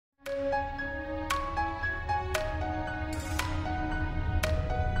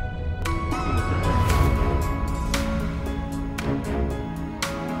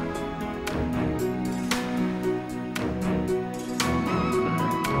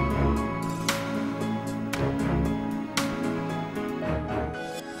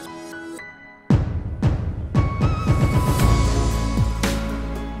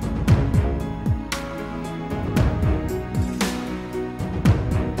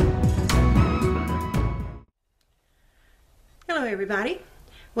everybody.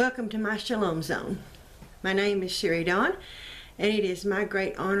 Welcome to my Shalom Zone. My name is Sherry Dawn, and it is my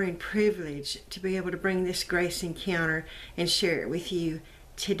great honor and privilege to be able to bring this grace encounter and share it with you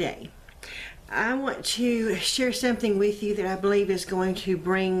today. I want to share something with you that I believe is going to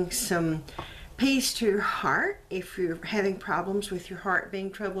bring some peace to your heart if you're having problems with your heart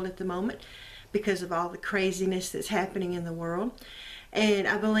being troubled at the moment because of all the craziness that's happening in the world. And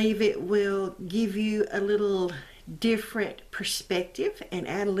I believe it will give you a little different perspective and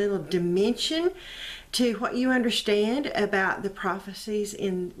add a little dimension to what you understand about the prophecies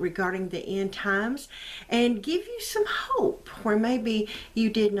regarding the end times, and give you some hope where maybe you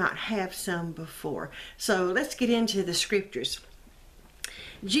did not have some before. So let's get into the scriptures.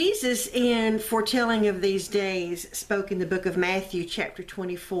 Jesus, in foretelling of these days, spoke in the book of Matthew chapter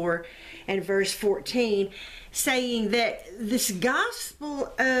 24 and verse 14, saying that this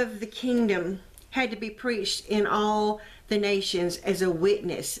gospel of the kingdom had to be preached in all the nations as a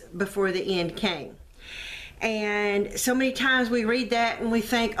witness before the end came. And so many times we read that and we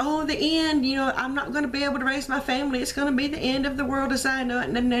think, oh, the end, I'm not going to be able to raise my family. It's going to be the end of the world as I know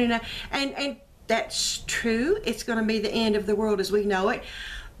it. No. And that's true. It's going to be the end of the world as we know it.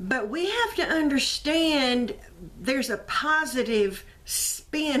 But we have to understand there's a positive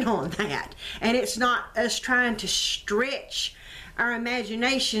spin on that. And it's not us trying to stretch our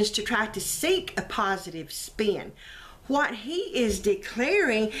imaginations to try to seek a positive spin. What he is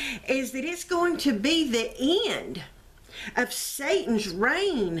declaring is that it's going to be the end of Satan's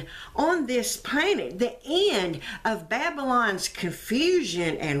reign on this planet, the end of Babylon's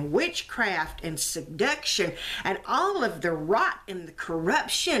confusion and witchcraft and seduction and all of the rot and the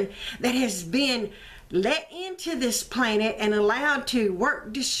corruption that has been let into this planet and allowed to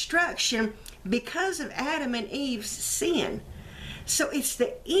work destruction because of Adam and Eve's sin. So it's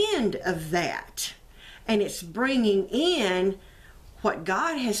the end of that, and it's bringing in what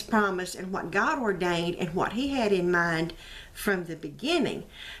God has promised and what God ordained and what he had in mind from the beginning.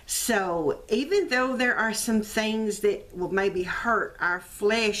 So even though there are some things that will maybe hurt our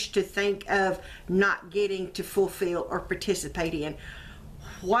flesh to think of not getting to fulfill or participate in,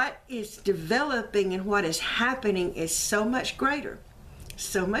 what is developing and what is happening is so much greater,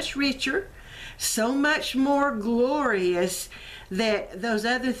 so much richer, so much more glorious that those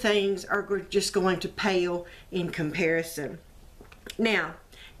other things are just going to pale in comparison. Now,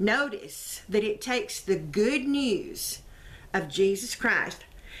 notice that it takes the good news of Jesus Christ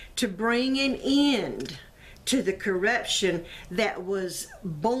to bring an end to the corruption that was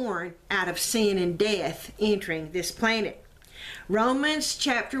born out of sin and death entering this planet. Romans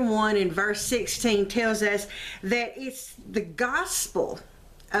chapter 1 and verse 16 tells us that it's the gospel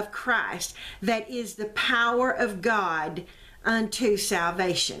of Christ that is the power of God unto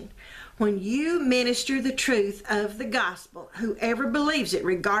salvation. When you minister the truth of the gospel, whoever believes it,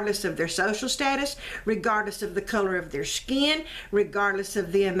 regardless of their social status, regardless of the color of their skin, regardless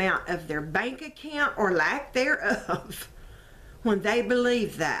of the amount of their bank account or lack thereof, when they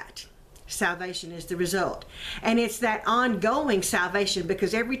believe that, salvation is the result. And it's that ongoing salvation,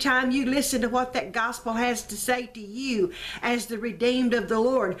 because every time you listen to what that gospel has to say to you as the redeemed of the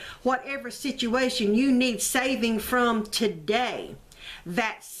Lord, whatever situation you need saving from today,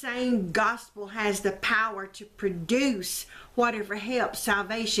 that same gospel has the power to produce whatever help,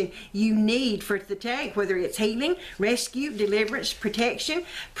 salvation you need for today, whether it's healing, rescue, deliverance, protection,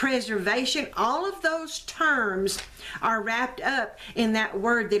 preservation. All of those terms are wrapped up in that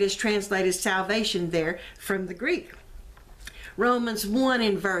word that is translated salvation there from the Greek. Romans 1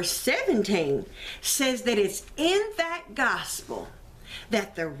 and verse 17 says that it's in that gospel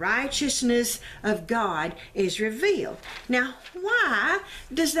that the righteousness of God is revealed. Now, why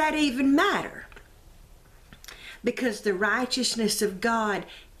does that even matter? Because the righteousness of God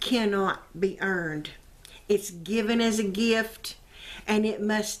cannot be earned. It's given as a gift, and it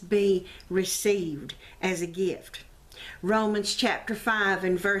must be received as a gift. Romans chapter 5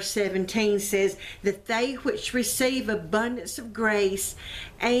 and verse 17 says that they which receive abundance of grace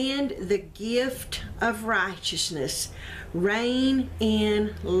and the gift of righteousness reign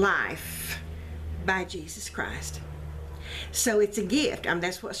in life by Jesus Christ. So it's a gift.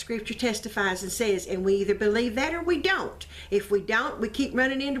 That's what Scripture testifies and says, and we either believe that or we don't. If we don't, we keep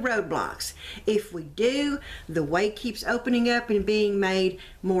running into roadblocks. If we do, the way keeps opening up and being made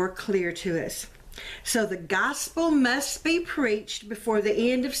more clear to us. So the gospel must be preached before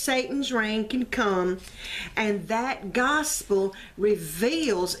the end of Satan's reign can come, and that gospel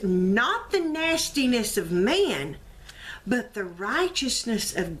reveals not the nastiness of man, but the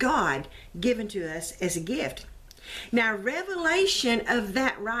righteousness of God given to us as a gift. Now, revelation of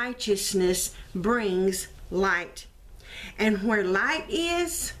that righteousness brings light. And where light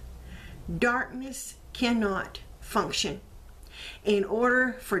is, darkness cannot function. In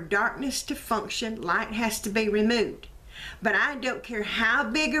order for darkness to function, light has to be removed. But I don't care how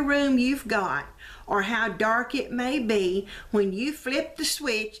big a room you've got or how dark it may be, when you flip the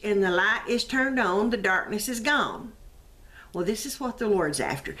switch and the light is turned on, the darkness is gone. Well, this is what the Lord's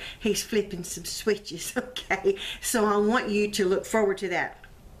after. He's flipping some switches, okay? So I want you to look forward to that.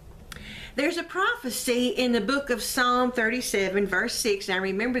 There's a prophecy in the book of Psalm 37, verse 6. Now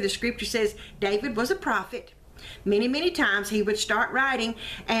remember, the scripture says David was a prophet. Many times he would start writing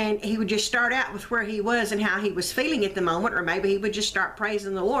and he would just start out with where he was and how he was feeling at the moment, or maybe he would just start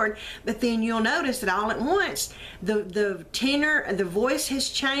praising the Lord. But then you'll notice that all at once the tenor, the voice has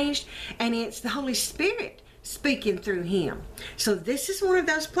changed, and it's the Holy Spirit speaking through him. So this is one of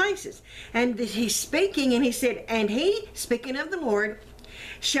those places. And he's speaking, and he said, and he, speaking of the Lord,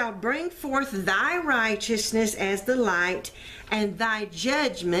 shall bring forth thy righteousness as the light, and thy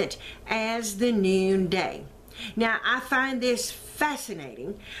judgment as the noonday. Now, I find this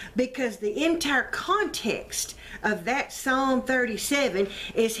fascinating because the entire context of that Psalm 37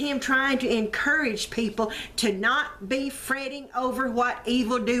 is him trying to encourage people to not be fretting over what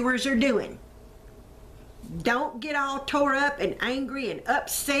evildoers are doing. Don't get all tore up and angry and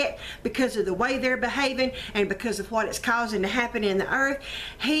upset because of the way they're behaving and because of what it's causing to happen in the earth.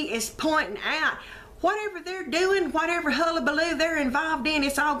 He is pointing out whatever they're doing, whatever hullabaloo they're involved in,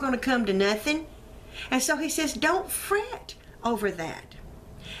 it's all going to come to nothing. And so he says, don't fret over that.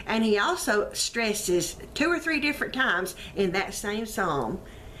 And he also stresses 2 or 3 different times in that same psalm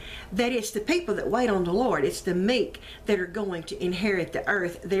that it's the people that wait on the Lord, it's the meek that are going to inherit the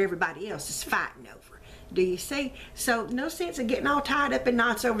earth that everybody else is fighting over. Do you see? So no sense in getting all tied up in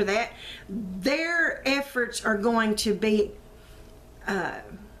knots over that. Their efforts are going to be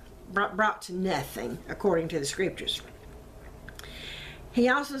brought to nothing according to the scriptures. He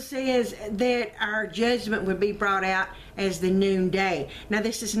also says that our judgment would be brought out as the noonday. Now,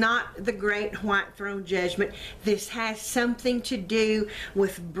 this is not the great white throne judgment. This has something to do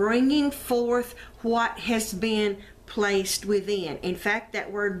with bringing forth what has been placed within. In fact,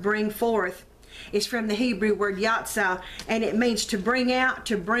 that word bring forth is from the Hebrew word yatzah, and it means to bring out,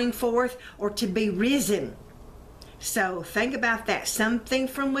 to bring forth, or to be risen. So think about that. Something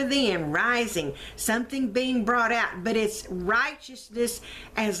from within rising, something being brought out, but it's righteousness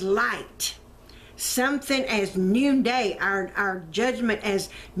as light. Something as noonday, our judgment as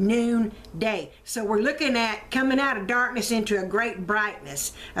noonday. So we're looking at coming out of darkness into a great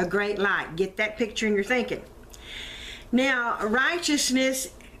brightness, a great light. Get that picture in your thinking. Now, righteousness,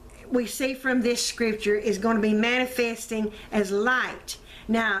 we see from this scripture, is going to be manifesting as light.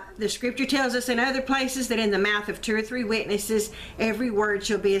 Now, the scripture tells us in other places that in the mouth of 2 or 3 witnesses, every word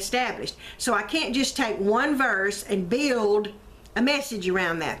shall be established. So I can't just take one verse and build a message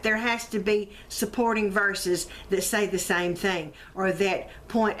around that. There has to be supporting verses that say the same thing or that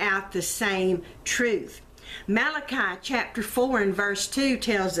point out the same truth. Malachi chapter 4 and verse 2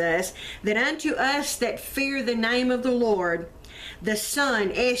 tells us that unto us that fear the name of the Lord, the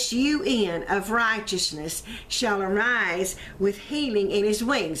Son, S-U-N, of righteousness shall arise with healing in his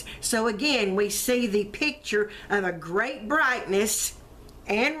wings. So again, we see the picture of a great brightness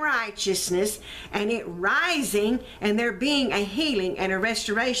and righteousness, and it rising, and there being a healing and a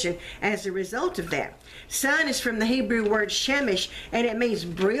restoration as a result of that. Sun is from the Hebrew word shemesh, and it means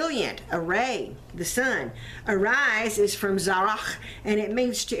brilliant, a ray, the sun. Arise is from zarach, and it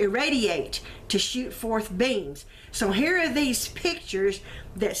means to irradiate, to shoot forth beams. So here are these pictures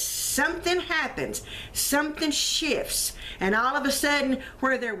that something happens, something shifts, and all of a sudden,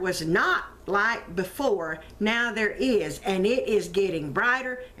 where there was not light before, now there is, and it is getting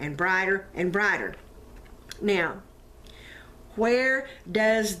brighter and brighter and brighter. Now, where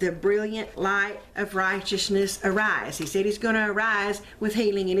does the brilliant light of righteousness arise? He said he's going to arise with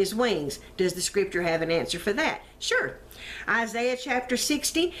healing in his wings. Does the scripture have an answer for that? Sure. Isaiah chapter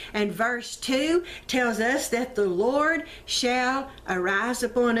 60 and verse 2 tells us that the Lord shall arise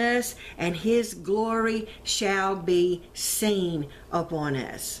upon us, and his glory shall be seen upon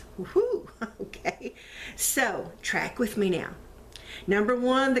us. Woohoo! Okay. So, track with me now. Number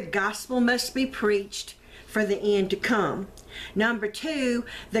 1, the gospel must be preached for the end to come. Number 2,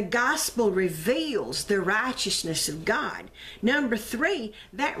 the gospel reveals the righteousness of God. Number 3,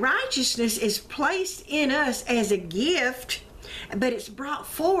 that righteousness is placed in us as a gift, but it's brought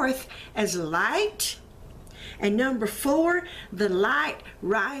forth as light. And number 4, the light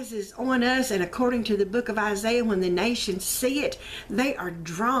rises on us, and according to the book of Isaiah, when the nations see it, they are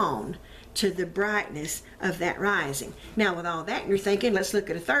drawn to the brightness of that rising. Now, with all that, you're thinking, let's look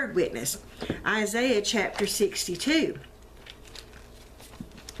at a third witness. Isaiah chapter 62.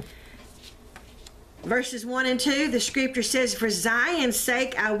 Verses 1 and 2, the scripture says, "For Zion's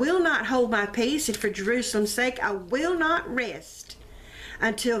sake I will not hold my peace, and for Jerusalem's sake I will not rest,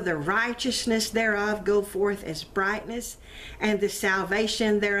 until the righteousness thereof go forth as brightness, and the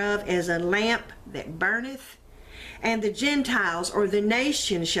salvation thereof as a lamp that burneth. And the Gentiles, or the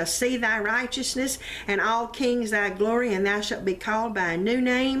nations, shall see thy righteousness, and all kings thy glory, and thou shalt be called by a new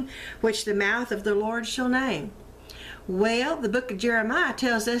name, which the mouth of the Lord shall name." Well, the book of Jeremiah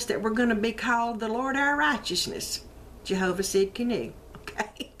tells us that we're going to be called the Lord our righteousness. Jehovah Sidkenu.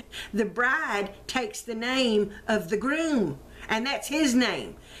 Okay? The bride takes the name of the groom, and that's his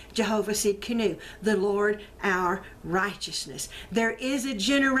name, Jehovah Sidkenu, the Lord our righteousness. There is a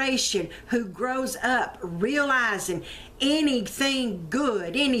generation who grows up realizing anything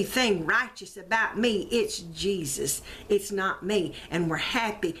good, anything righteous about me, it's Jesus. It's not me. And we're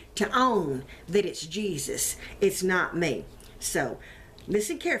happy to own that it's Jesus. It's not me. So,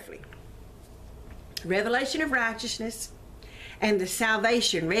 listen carefully. Revelation of righteousness and the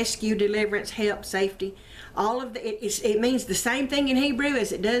salvation, rescue, deliverance, help, safety, all of it means the same thing in Hebrew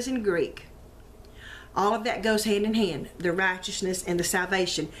as it does in Greek. All of that goes hand in hand. The righteousness and the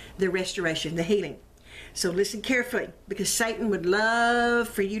salvation, the restoration, the healing. So listen carefully, because Satan would love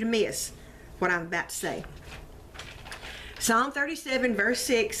for you to miss what I'm about to say. Psalm 37 verse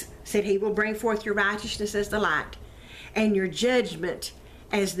 6 said, "He will bring forth your righteousness as the light, and your judgment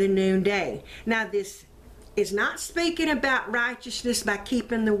as the noonday." Now this is not speaking about righteousness by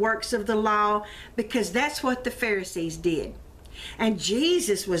keeping the works of the law, because that's what the Pharisees did. And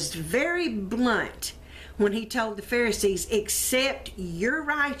Jesus was very blunt when he told the Pharisees, "Except your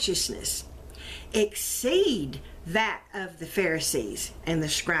righteousness exceed that of the Pharisees and the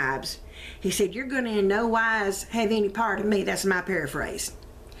scribes," he said, "you're going to in no wise have any part of me." That's my paraphrase.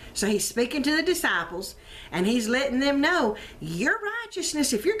 So he's speaking to the disciples, and he's letting them know, your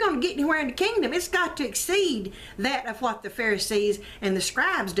righteousness, if you're going to get anywhere in the kingdom, it's got to exceed that of what the Pharisees and the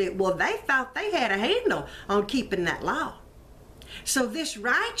scribes did. Well, they thought they had a handle on keeping that law. So this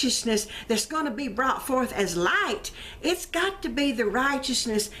righteousness that's going to be brought forth as light, it's got to be the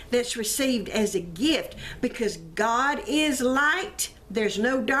righteousness that's received as a gift, because God is light. There's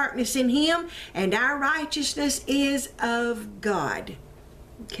no darkness in him, and our righteousness is of God.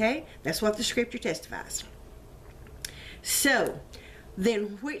 Okay? That's what the scripture testifies. So,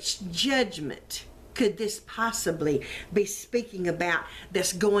 then which judgment could this possibly be speaking about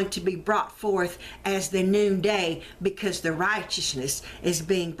that's going to be brought forth as the noonday, because the righteousness is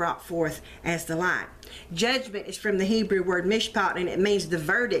being brought forth as the light? Judgment is from the Hebrew word mishpat, and it means the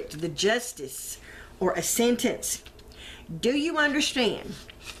verdict, the justice, or a sentence. Do you understand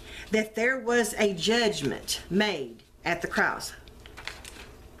that there was a judgment made at the cross?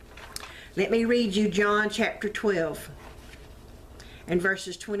 Let me read you John chapter 12 and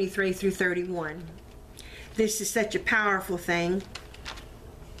verses 23 through 31. This is such a powerful thing.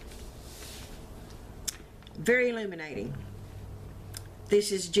 Very illuminating.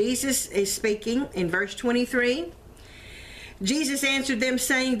 This is Jesus is speaking in verse 23. Jesus answered them,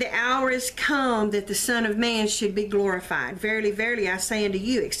 saying, "The hour is come that the Son of Man should be glorified. Verily, verily, I say unto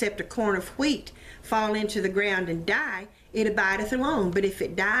you, except a corn of wheat fall into the ground and die, it abideth alone. But if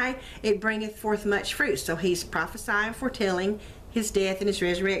it die, it bringeth forth much fruit." So he's prophesying, foretelling his death and his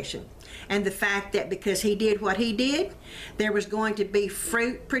resurrection. And the fact that because he did what he did, there was going to be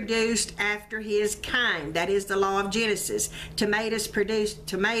fruit produced after his kind. That is the law of Genesis. Tomatoes produce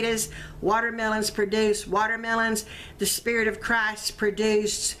tomatoes, watermelons produce watermelons. The Spirit of Christ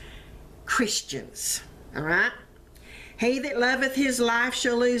produced Christians. All right? "He that loveth his life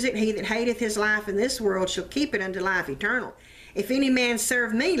shall lose it. He that hateth his life in this world shall keep it unto life eternal. If any man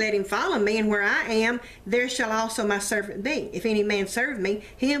serve me, let him follow me, and where I am, there shall also my servant be. If any man serve me,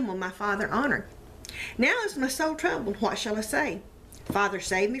 him will my Father honor. Now is my soul troubled. What shall I say? Father,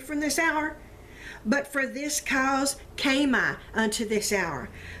 save me from this hour. But for this cause came I unto this hour.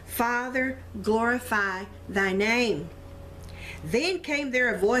 Father, glorify thy name." Then came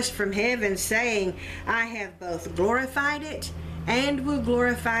there a voice from heaven saying, "I have both glorified it and will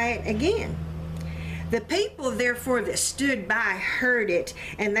glorify it again." The people therefore that stood by heard it,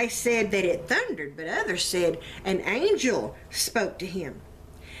 and they said that it thundered, but others said, "An angel spoke to him."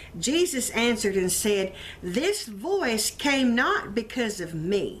 Jesus answered and said, "This voice came not because of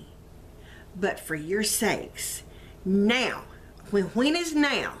me, but for your sakes. Now," when is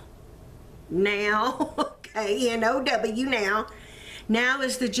now? Now, okay, N-O-W, now. Now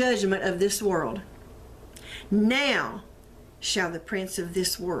is the judgment of this world. "Now shall the prince of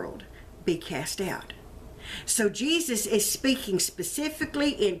this world be cast out. So Jesus is speaking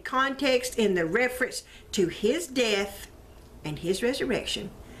specifically in context, in the reference to his death and his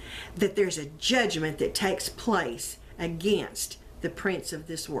resurrection, that there's a judgment that takes place against the prince of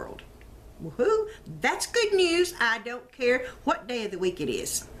this world. Woohoo! That's good news. I don't care what day of the week it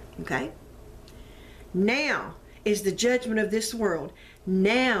is. Okay? Now is the judgment of this world.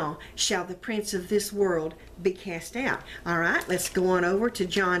 Now shall the prince of this world be cast out. All right, let's go on over to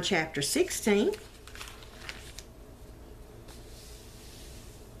John chapter 16.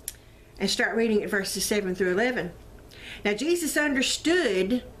 And start reading at verses 7 through 11. Now Jesus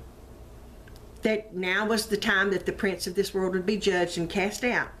understood that now was the time that the prince of this world would be judged and cast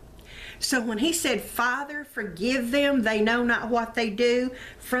out. So when he said, Father, forgive them, they know not what they do,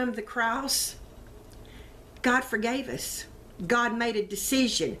 from the cross, God forgave us. God made a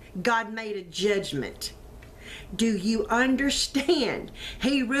decision. God made a judgment. Do you understand?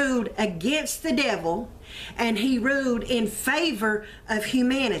 He ruled against the devil, and he ruled in favor of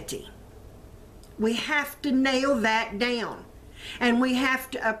humanity. We have to nail that down, and we have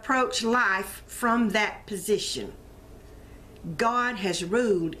to approach life from that position. God has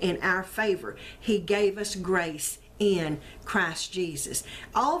ruled in our favor. He gave us grace in Christ Jesus.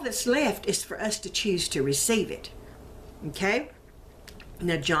 All that's left is for us to choose to receive it. Okay?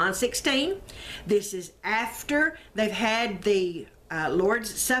 Now, John 16, this is after they've had the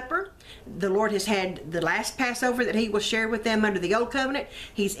Lord's Supper. The Lord has had the last Passover that he will share with them under the Old Covenant.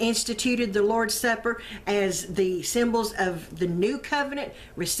 He's instituted the Lord's Supper as the symbols of the New Covenant,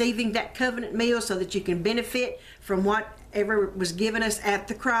 receiving that covenant meal so that you can benefit from whatever was given us at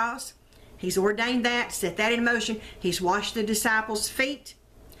the cross. He's ordained that, set that in motion. He's washed the disciples' feet.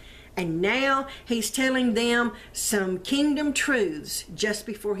 And now he's telling them some kingdom truths just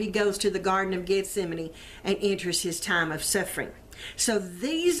before he goes to the Garden of Gethsemane and enters his time of suffering. So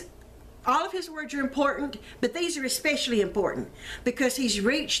all of his words are important, but these are especially important because he's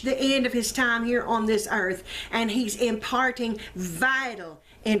reached the end of his time here on this earth and he's imparting vital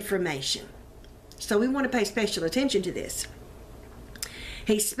information. So we want to pay special attention to this.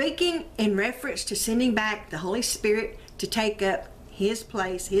 He's speaking in reference to sending back the Holy Spirit to take up his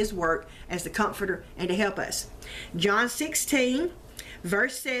place, his work as the Comforter and to help us. John 16,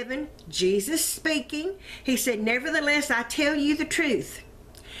 verse 7, Jesus speaking, he said, Nevertheless, I tell you the truth.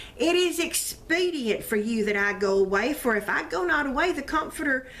 It is expedient for you that I go away, for if I go not away, the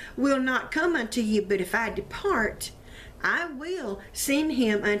Comforter will not come unto you. But if I depart, I will send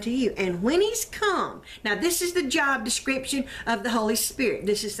him unto you. And when he's come, now this is the job description of the Holy Spirit.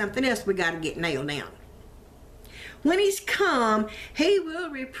 This is something else we got to get nailed down. When he's come, he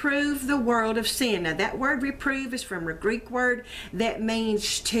will reprove the world of sin. Now that word reprove is from a Greek word that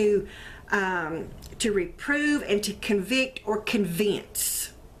means to reprove and to convict or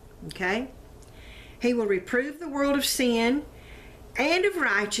convince. Okay? He will reprove the world of sin and of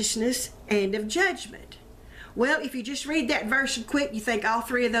righteousness and of judgment. Well, if you just read that verse and quick, you think all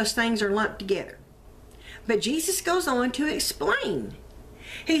three of those things are lumped together. But Jesus goes on to explain.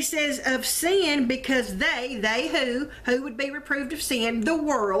 He says of sin, because they who would be reproved of sin, the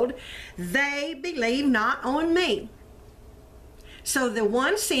world, they believe not on me. So the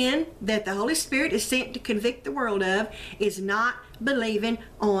one sin that the Holy Spirit is sent to convict the world of is not believing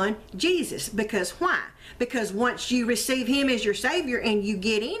on Jesus. Because why? Because once you receive him as your Savior and you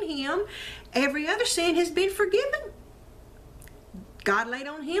get in him, every other sin has been forgiven. God laid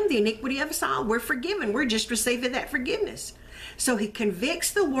on him the iniquity of us all. We're forgiven. We're just receiving that forgiveness. So he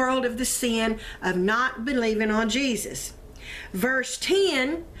convicts the world of the sin of not believing on Jesus. Verse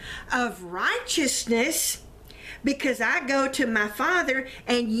 10, of righteousness, because I go to my Father,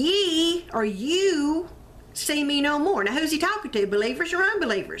 and ye, or you, see me no more. Now who's he talking to? Believers or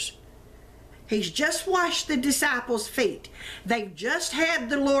unbelievers? He's just washed the disciples' feet. They've just had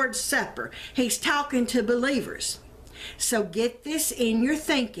the Lord's Supper. He's talking to believers. So get this in your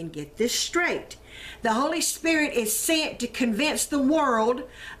thinking. Get this straight. The Holy Spirit is sent to convince the world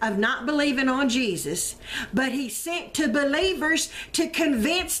of not believing on Jesus, but he's sent to believers to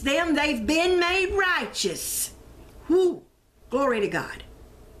convince them they've been made righteous. Whoo! Glory to God.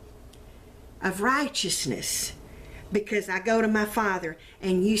 Of righteousness, because I go to my Father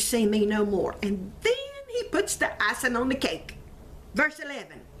and you see me no more. And then he puts the icing on the cake. Verse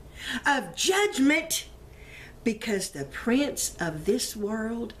 11. Of judgment, because the prince of this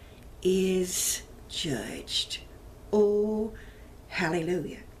world is judged. Oh,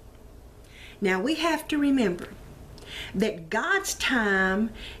 hallelujah. Now we have to remember that God's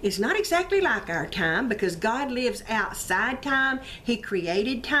time is not exactly like our time, because God lives outside time. He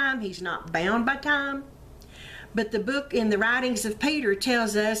created time. He's not bound by time. But the book in the writings of Peter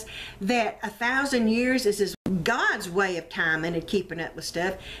tells us that 1,000 years is God's way of timing and keeping up with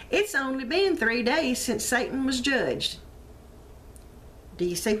stuff. It's only been 3 days since Satan was judged. Do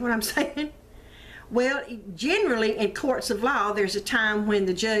you see what I'm saying? Well, generally in courts of law, there's a time when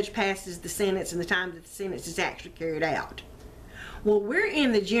the judge passes the sentence and the time that the sentence is actually carried out. Well, we're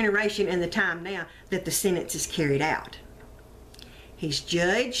in the generation and the time now that the sentence is carried out. He's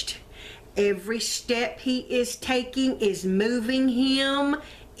judged. Every step he is taking is moving him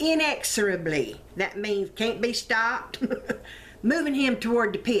inexorably. That means can't be stopped. Moving him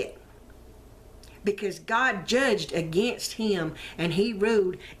toward the pit. Because God judged against him and he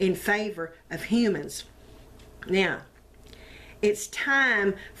ruled in favor of humans. Now, it's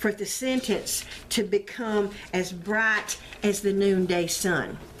time for the sentence to become as bright as the noonday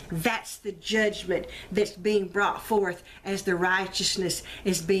sun. That's the judgment that's being brought forth as the righteousness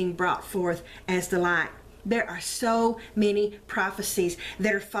is being brought forth as the light. There are so many prophecies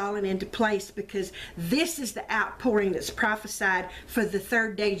that are falling into place because this is the outpouring that's prophesied for the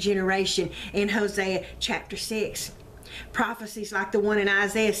third day generation in Hosea chapter 6. Prophecies like the one in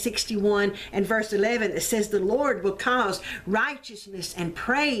Isaiah 61 and verse 11 that says the Lord will cause righteousness and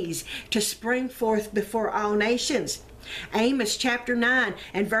praise to spring forth before all nations. Amos chapter 9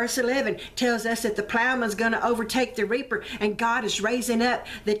 and verse 11 tells us that the plowman's going to overtake the reaper and God is raising up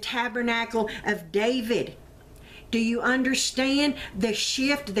the tabernacle of David. Do you understand the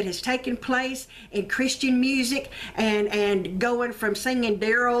shift that has taken place in Christian music and going from singing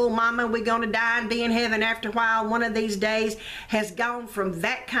 "Dear Old Mama, we're going to die and be in heaven after a while one of these days" has gone from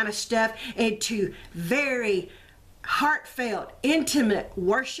that kind of stuff into very heartfelt, intimate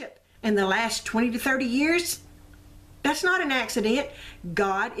worship in the last 20 to 30 years? That's not an accident.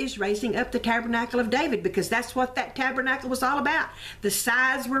 God is raising up the tabernacle of David because that's what that tabernacle was all about. The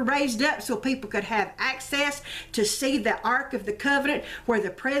sides were raised up so people could have access to see the Ark of the Covenant where the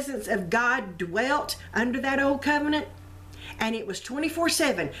presence of God dwelt under that old covenant. And it was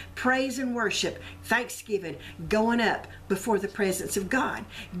 24/7 praise and worship, thanksgiving, going up before the presence of God.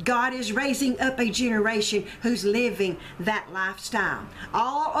 God is raising up a generation who's living that lifestyle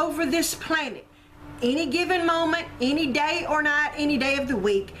all over this planet. Any given moment, any day or night, any day of the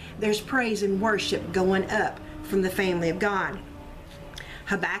week, there's praise and worship going up from the family of God.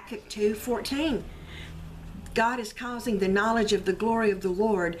 Habakkuk 2:14. God is causing the knowledge of the glory of the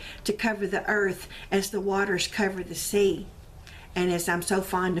Lord to cover the earth as the waters cover the sea. And as I'm so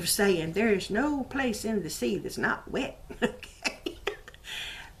fond of saying, there is no place in the sea that's not wet. Okay?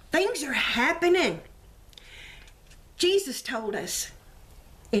 Things are happening. Jesus told us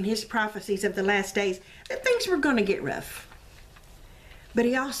in his prophecies of the last days that things were going to get rough. But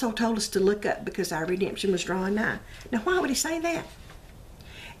he also told us to look up because our redemption was drawing nigh. Now, why would he say that?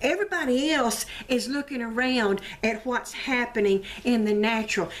 Everybody else is looking around at what's happening in the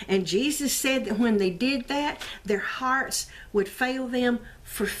natural. And Jesus said that when they did that, their hearts would fail them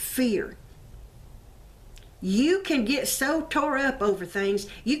for fear. You can get so tore up over things,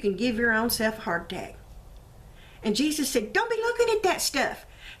 you can give your own self a heart attack. And Jesus said, don't be looking at that stuff.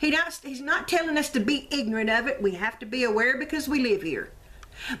 He's not telling us to be ignorant of it. We have to be aware because we live here.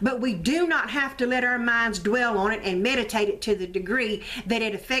 But we do not have to let our minds dwell on it and meditate it to the degree that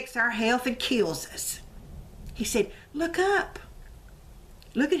it affects our health and kills us. He said, look up.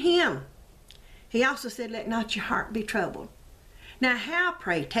 Look at him. He also said, let not your heart be troubled. Now how,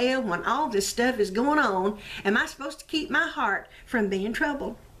 pray tell, when all this stuff is going on, am I supposed to keep my heart from being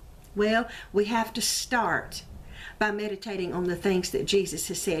troubled? Well, we have to start by meditating on the things that Jesus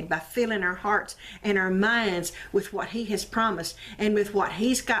has said, by filling our hearts and our minds with what he has promised and with what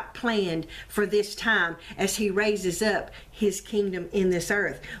he's got planned for this time as he raises up his kingdom in this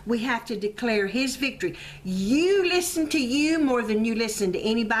earth. We have to declare his victory. You listen to you more than you listen to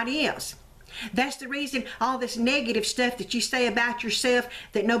anybody else. That's the reason all this negative stuff that you say about yourself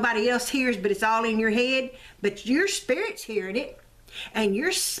that nobody else hears, but it's all in your head, but your spirit's hearing it. And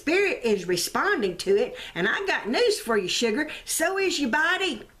your spirit is responding to it. And I got news for you, sugar. So is your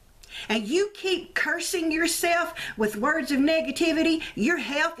body. And you keep cursing yourself with words of negativity, your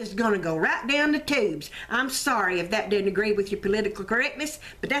health is going to go right down the tubes. I'm sorry if that didn't agree with your political correctness,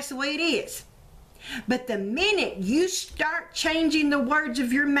 but that's the way it is. But the minute you start changing the words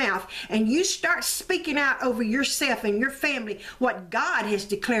of your mouth and you start speaking out over yourself and your family, what God has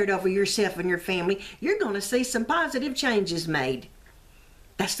declared over yourself and your family, you're going to see some positive changes made.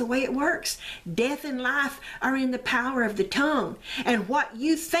 That's the way it works. Death and life are in the power of the tongue. And what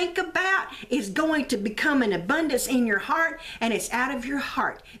you think about is going to become an abundance in your heart, and it's out of your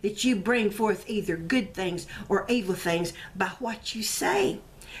heart that you bring forth either good things or evil things by what you say.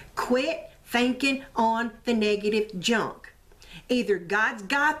 Quit thinking on the negative junk. Either God's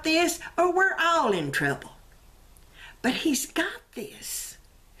got this or we're all in trouble. But He's got this.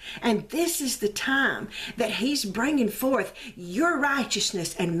 And this is the time that He's bringing forth your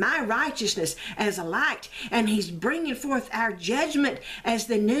righteousness and my righteousness as a light. And He's bringing forth our judgment as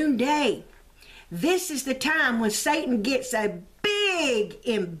the noonday. This is the time when Satan gets a big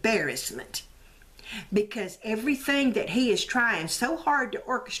embarrassment. Because everything that he is trying so hard to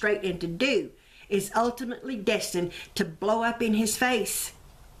orchestrate and to do is ultimately destined to blow up in his face.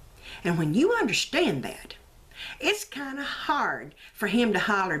 And when you understand that, it's kind of hard for him to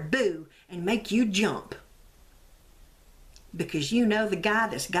holler boo and make you jump. Because you know the guy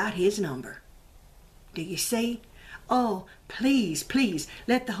that's got his number. Do you see? Oh, please, please,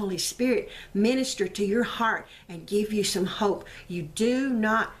 let the Holy Spirit minister to your heart and give you some hope. You do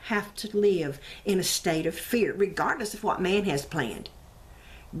not have to live in a state of fear, regardless of what man has planned.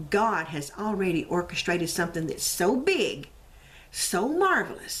 God has already orchestrated something that's so big, so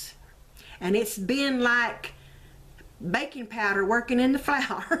marvelous, and it's been like baking powder working in the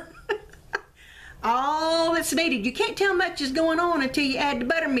flour. All that's needed. You can't tell much is going on until you add the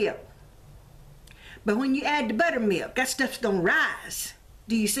buttermilk. But when you add the buttermilk, that stuff's gonna rise.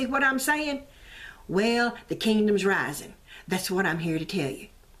 Do you see what I'm saying? Well, the kingdom's rising. That's what I'm here to tell you.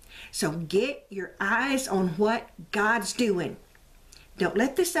 So get your eyes on what God's doing. Don't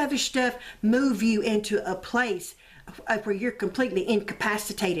let this other stuff move you into a place where you're completely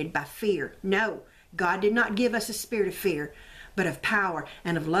incapacitated by fear. No, God did not give us a spirit of fear, but of power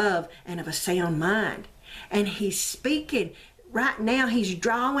and of love and of a sound mind. And He's speaking. Right now, He's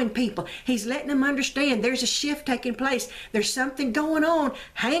drawing people. He's letting them understand there's a shift taking place. There's something going on.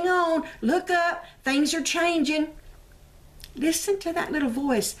 Hang on. Look up. Things are changing. Listen to that little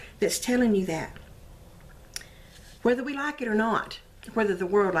voice that's telling you that. Whether we like it or not, whether the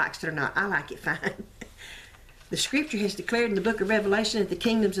world likes it or not, I like it fine. The scripture has declared in the book of Revelation that the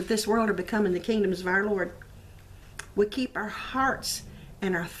kingdoms of this world are becoming the kingdoms of our Lord. We keep our hearts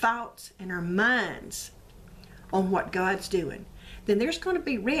and our thoughts and our minds on what God's doing, then there's going to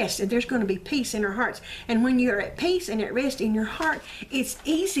be rest and there's going to be peace in our hearts. And when you're at peace and at rest in your heart, it's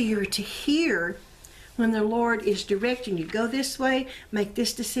easier to hear when the Lord is directing you. Go this way, make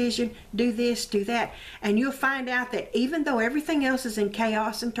this decision, do this, do that. And you'll find out that even though everything else is in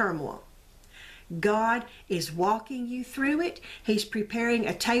chaos and turmoil, God is walking you through it. He's preparing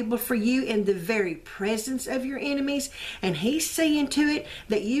a table for you in the very presence of your enemies. And He's seeing to it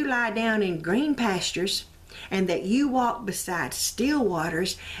that you lie down in green pastures, and that you walk beside still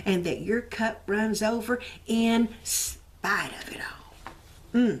waters, and that your cup runs over in spite of it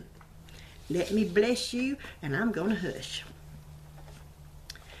all. Let me bless you, and I'm going to hush.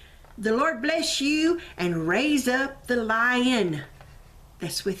 The Lord bless you and raise up the lion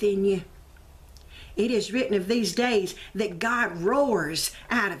that's within you. It is written of these days that God roars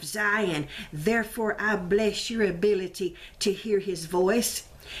out of Zion. Therefore, I bless your ability to hear His voice.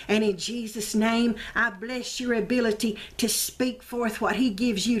 And in Jesus' name, I bless your ability to speak forth what He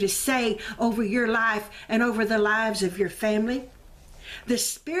gives you to say over your life and over the lives of your family. The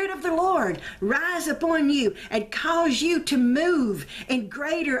Spirit of the Lord rise upon you and cause you to move in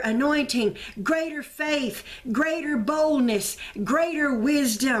greater anointing, greater faith, greater boldness, greater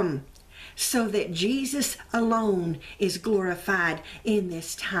wisdom, so that Jesus alone is glorified in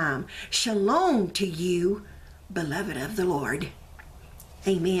this time. Shalom to you, beloved of the Lord.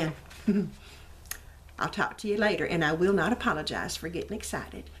 Amen. I'll talk to you later, and I will not apologize for getting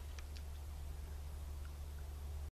excited.